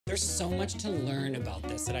There's so much to learn about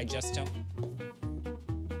this that I just don't.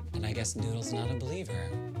 And I guess Noodle's not a believer.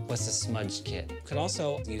 What's a smudge kit? Could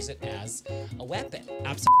also use it as a weapon.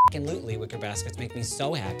 Absolutely, wicker baskets make me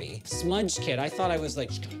so happy. Smudge kit, I thought I was like,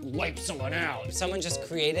 just gonna wipe someone out. Someone just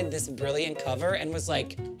created this brilliant cover and was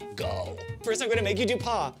like, go. First I'm gonna make you do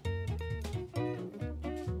paw.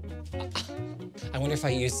 I wonder if I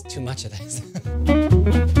used too much of this.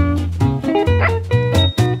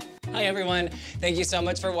 Hi everyone, thank you so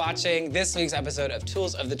much for watching this week's episode of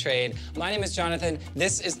Tools of the Trade. My name is Jonathan,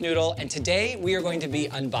 this is Noodle, and today we are going to be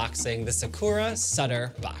unboxing the Sakura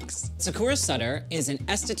Sutter box. Sakura Sutter is an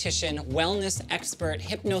esthetician, wellness expert,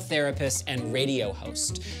 hypnotherapist, and radio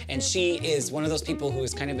host. And she is one of those people who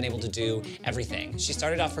has kind of been able to do everything. She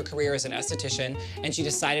started off her career as an esthetician, and she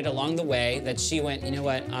decided along the way that she went, you know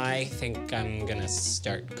what, I think I'm gonna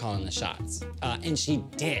start calling the shots. And she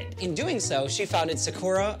did. In doing so, she founded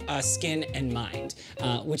Sakura Skin Mind,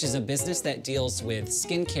 which is a business that deals with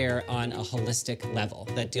skincare on a holistic level,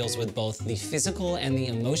 that deals with both the physical and the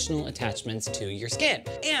emotional attachments to your skin.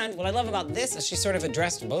 And what I love about this is she sort of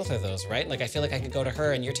addressed both of those, right? Like I feel like I could go to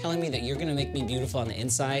her and you're telling me that you're gonna make me beautiful on the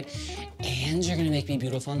inside and you're gonna make me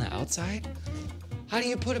beautiful on the outside? How do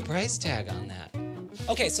you put a price tag on that?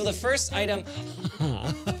 Okay, so the first item,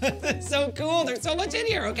 that's so cool, there's so much in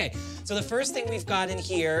here. Okay, so the first thing we've got in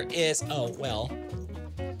here is,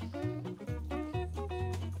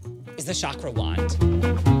 is the chakra wand.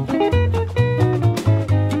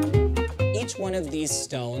 Each one of these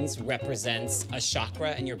stones represents a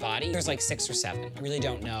chakra in your body. There's like 6 or 7, I really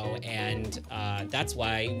don't know, and that's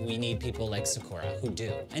why we need people like Sakura who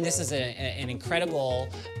do. And this is an incredible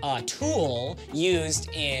tool used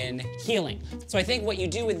in healing. So I think what you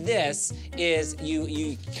do with this is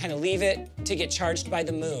you kind of leave it to get charged by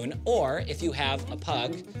the moon, or if you have a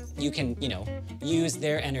pug, you can, use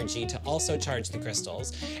their energy to also charge the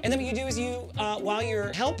crystals. And then what you do is while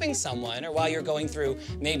you're helping someone, or while you're going through,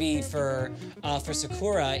 maybe for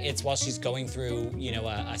Sakura, it's while she's going through,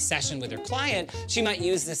 a session with her client, she might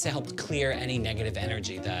use this to help clear any negative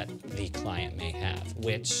energy that the client may have,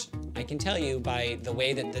 which I can tell you by the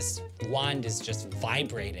way that this wand is just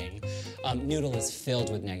vibrating, Noodle is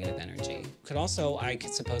filled with negative energy. Could also, I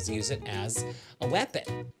suppose, use it as a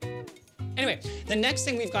weapon. Anyway, the next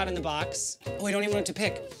thing we've got in the box, I don't even know what to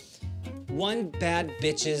pick. One Bad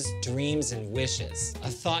Bitch's Dreams and Wishes, a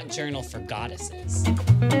thought journal for goddesses.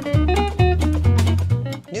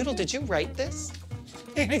 Noodle, did you write this?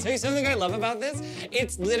 Can I tell you something I love about this?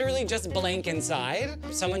 It's literally just blank inside.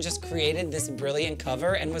 Someone just created this brilliant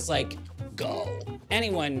cover and was like, go.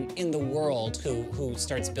 Anyone in the world who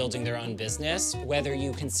starts building their own business, whether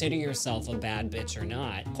you consider yourself a bad bitch or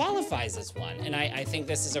not, qualifies as one. And I think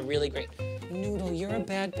this is a really great, Noodle, you're a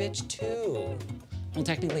bad bitch too. Well,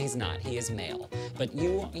 technically he's not, he is male. But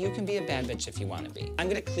you can be a bad bitch if you want to be. I'm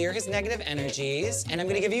gonna clear his negative energies, and I'm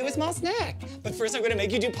gonna give you a small snack. But first I'm gonna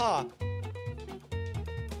make you do paw.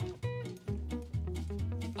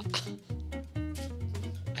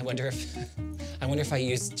 I wonder if I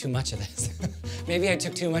used too much of this. Maybe I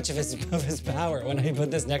took too much of his power when I put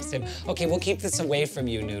this next to him. Okay, we'll keep this away from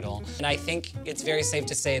you, Noodle. And I think it's very safe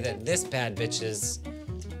to say that this bad bitch's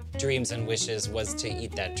dreams and wishes was to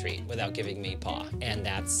eat that treat without giving me paw. And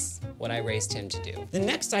that's what I raised him to do. The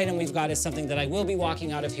next item we've got is something that I will be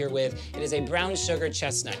walking out of here with. It is a brown sugar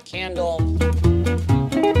chestnut candle.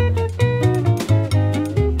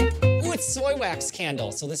 Soy wax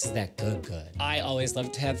candle. So this is that good. I always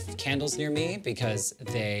love to have candles near me because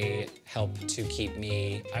they help to keep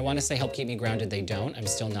me, I want to say help keep me grounded, they don't. I'm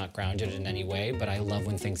still not grounded in any way, but I love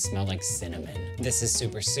when things smell like cinnamon. This is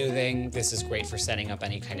super soothing. This is great for setting up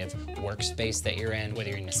any kind of workspace that you're in, whether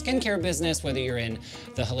you're in a skincare business, whether you're in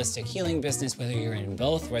the holistic healing business, whether you're in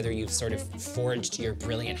both, whether you've sort of forged your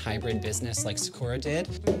brilliant hybrid business like Sakura did.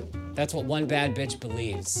 That's what one bad bitch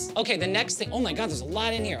believes. Okay, the next thing, oh my God, there's a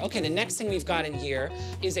lot in here. Okay, the next thing we've got in here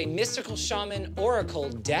is a mystical shaman oracle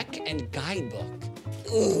deck and guidebook.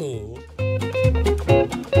 Ooh.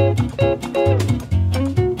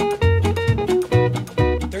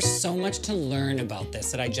 There's so much to learn about this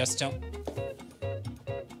that I just don't.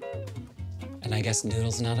 And I guess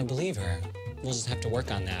Noodle's not a believer. We'll just have to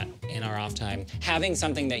work on that in our off time. Having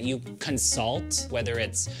something that you consult, whether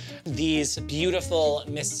it's these beautiful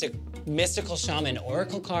mystical shaman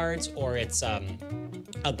oracle cards, or it's a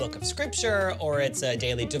book of scripture, or it's a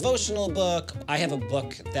daily devotional book. I have a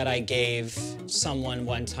book that I gave someone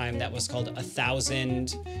one time that was called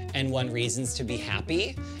 1001 Reasons to Be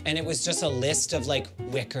Happy. And it was just a list of like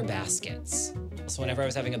wicker baskets. So whenever I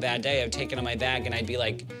was having a bad day, I would take it on my bag and I'd be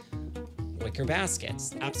like, wicker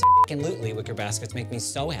baskets. Absolutely, wicker baskets make me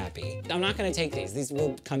so happy. I'm not gonna take these. These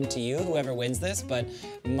will come to you, whoever wins this, but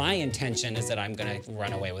my intention is that I'm gonna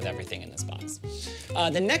run away with everything in this box.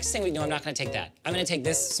 The next thing no, I'm not gonna take that. I'm gonna take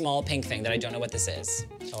this small pink thing that I don't know what this is.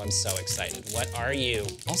 Oh, I'm so excited. What are you?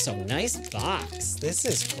 Also, nice box. This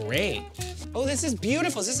is great. Oh, this is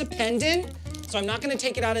beautiful. Is this a pendant? So I'm not gonna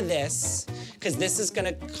take it out of this, because this is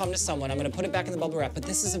gonna come to someone. I'm gonna put it back in the bubble wrap, but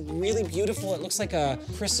this is a really beautiful, it looks like a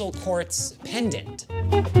crystal quartz pendant.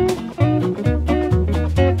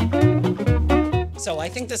 So I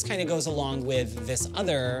think this kind of goes along with this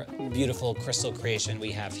other beautiful crystal creation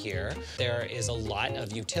we have here. There is a lot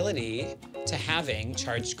of utility to having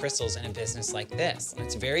charged crystals in a business like this. And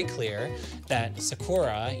it's very clear that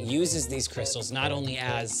Sakura uses these crystals not only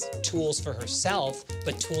as tools for herself,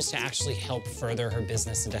 but tools to actually help further her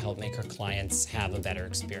business and to help make her clients have a better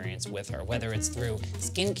experience with her, whether it's through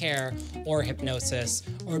skincare or hypnosis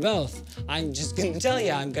or both. I'm just gonna tell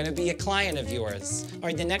you, I'm gonna be a client of yours. All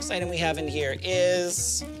right, the next item we have in here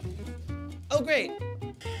is, oh great.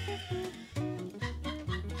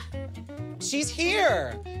 She's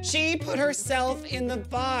here. She put herself in the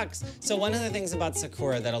box. So one of the things about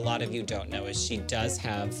Sakura that a lot of you don't know is she does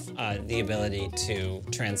have the ability to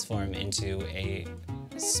transform into a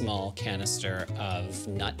small canister of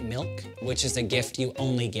nut milk, which is a gift you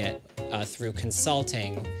only get through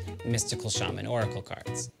consulting mystical shaman oracle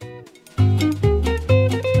cards.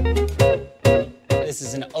 This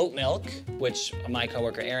is an oat milk, which my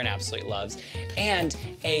coworker Erin absolutely loves, and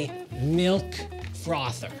a milk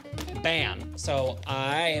frother. Bam. So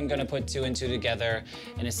I am gonna put 2 and 2 together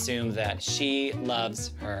and assume that she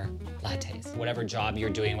loves her lattes. Whatever job you're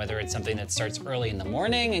doing, whether it's something that starts early in the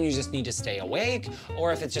morning and you just need to stay awake,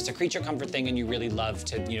 or if it's just a creature comfort thing and you really love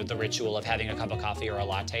to, the ritual of having a cup of coffee or a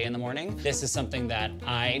latte in the morning. This is something that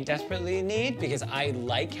I desperately need because I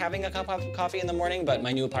like having a cup of coffee in the morning, but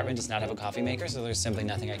my new apartment does not have a coffee maker, so there's simply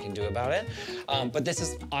nothing I can do about it. But this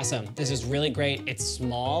is awesome. This is really great. It's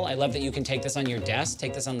small. I love that you can take this on your desk,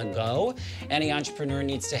 take this on the go. Any entrepreneur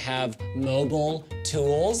needs to have mobile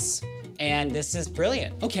tools, and this is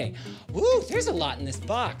brilliant. Okay, woo, there's a lot in this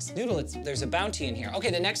box. Noodle, there's a bounty in here.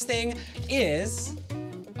 Okay, the next thing is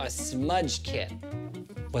a smudge kit.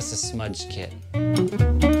 What's a smudge kit?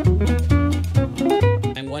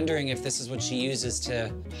 I'm wondering if this is what she uses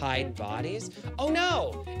to hide bodies. Oh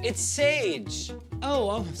no, it's sage.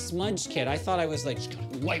 Oh, smudge kit. I thought I was like, she's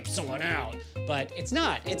gonna wipe someone out. But it's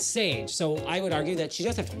not, it's sage. So I would argue that she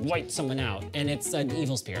does have to wipe someone out, and it's an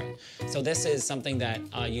evil spirit. So this is something that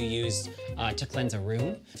you use to cleanse a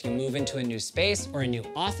room. If you move into a new space or a new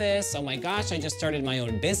office, oh my gosh, I just started my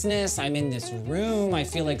own business. I'm in this room. I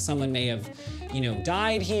feel like someone may have,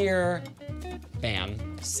 died here.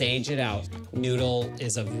 Bam, sage it out. Noodle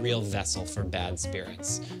is a real vessel for bad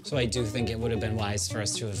spirits. So I do think it would have been wise for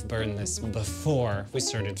us to have burned this before we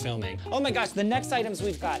started filming. Oh my gosh, the next items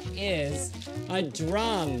we've got is a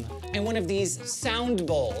drum and one of these sound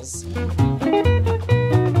bowls.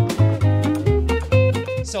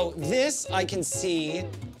 So this I can see,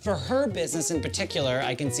 for her business in particular,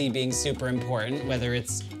 I can see being super important, whether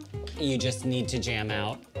it's you just need to jam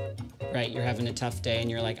out. Right, you're having a tough day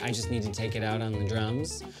and you're like, I just need to take it out on the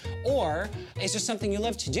drums. Or it's just something you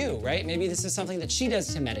love to do, right? Maybe this is something that she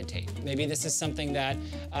does to meditate. Maybe this is something that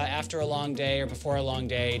after a long day or before a long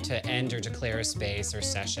day to end or declare a space or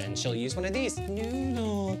session, she'll use one of these.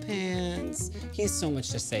 Noodle pants. He has so much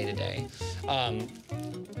to say today.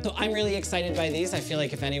 So I'm really excited by these. I feel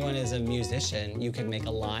like if anyone is a musician, you could make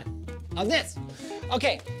a lot of this.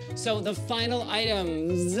 Okay, so the final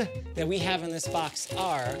items that we have in this box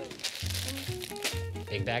are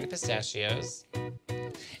big bag of pistachios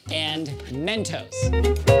and Mentos.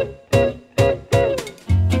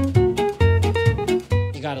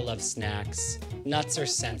 You gotta love snacks. Nuts are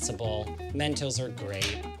sensible. Mentos are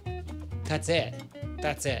great. That's it.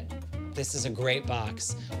 That's it. This is a great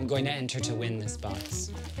box. I'm going to enter to win this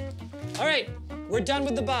box. All right, we're done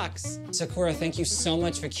with the box. Sakura, thank you so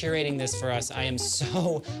much for curating this for us. I am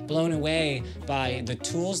so blown away by the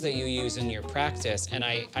tools that you use in your practice, and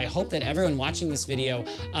I hope that everyone watching this video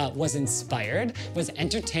was inspired, was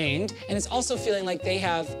entertained, and is also feeling like they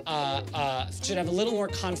should have a little more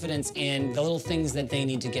confidence in the little things that they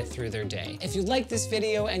need to get through their day. If you like this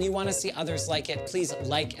video and you want to see others like it, please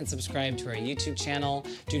like and subscribe to our YouTube channel.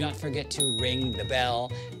 Do not forget to ring the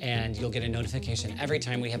bell, and you'll get a notification every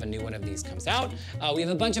time we have a new one of these comes out. We have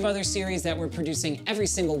a bunch of other series that we're producing every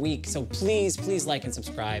single week, so please, please like and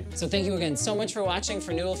subscribe. So thank you again so much for watching,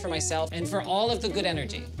 for Noodle, for myself, and for all of the good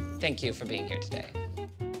energy. Thank you for being here today.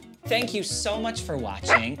 Thank you so much for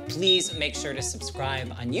watching. Please make sure to subscribe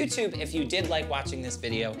on YouTube if you did like watching this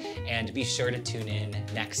video, and be sure to tune in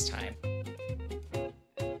next time.